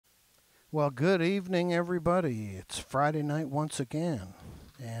Well, good evening, everybody. It's Friday night once again,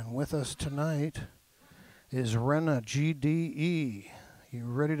 and with us tonight is Rena G.D.E. You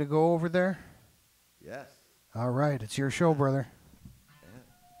ready to go over there? Yes. All right, it's your show, brother.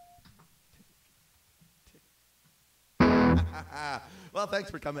 Yeah. Well, thanks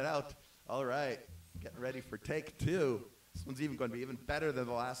for coming out. All right, getting ready for take two. This one's even going to be even better than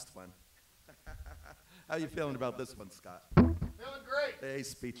the last one. How you feeling about this one, Scott? Feeling great. Hey,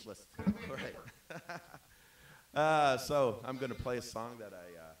 speechless. All right. So I'm going to play a song that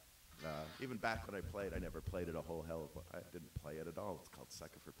even back when I played, I never played it a whole hell of I didn't play it at all. It's called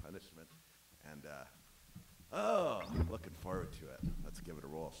Sucker for Punishment. And, looking forward to it. Let's give it a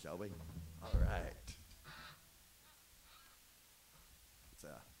roll, shall we? All right.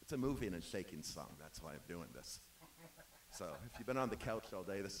 It's a moving and shaking song. That's why I'm doing this. So if you've been on the couch all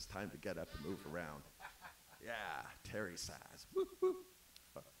day, this is time to get up and move around. Yeah, Terry says. Woo, woo.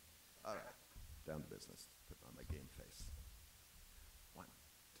 All right, down to business. Put on my game face. 1,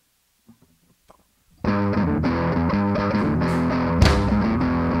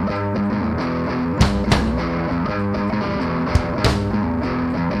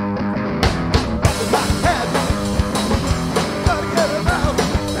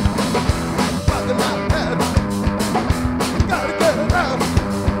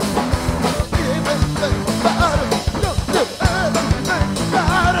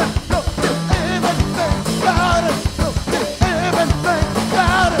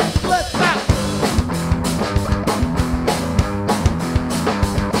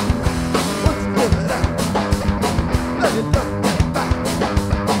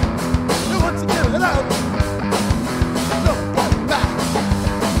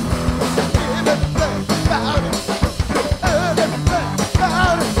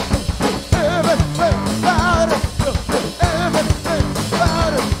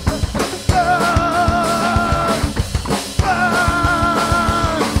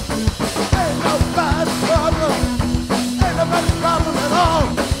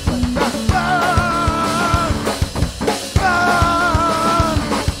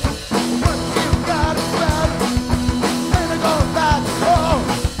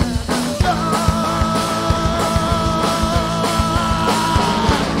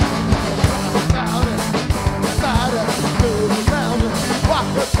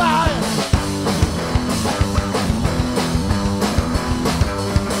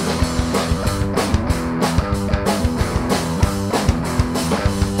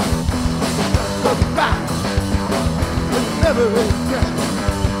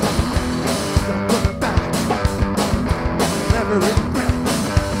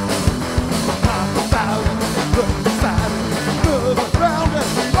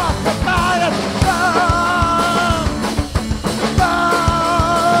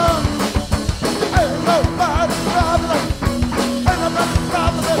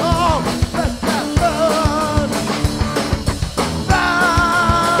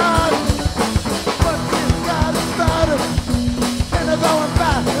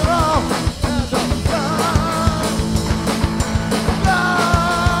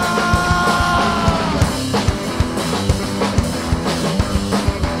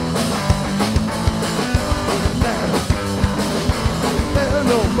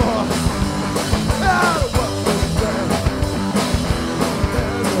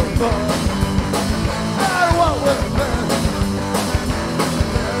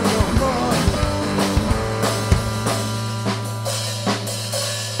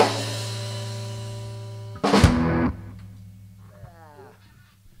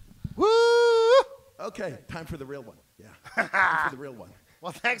 Okay, time for the real one. Yeah, time for the real one.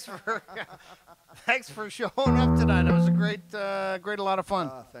 Well, thanks for showing up tonight. It was a great a lot of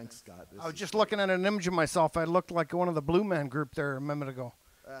fun. Thanks, Scott. I was just looking at an image of myself. I looked like one of the Blue Man Group there a minute ago.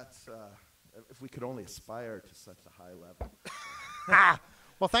 That's if we could only aspire to such a high level.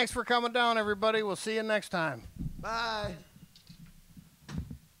 Well, thanks for coming down, everybody. We'll see you next time. Bye.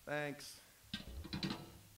 Thanks.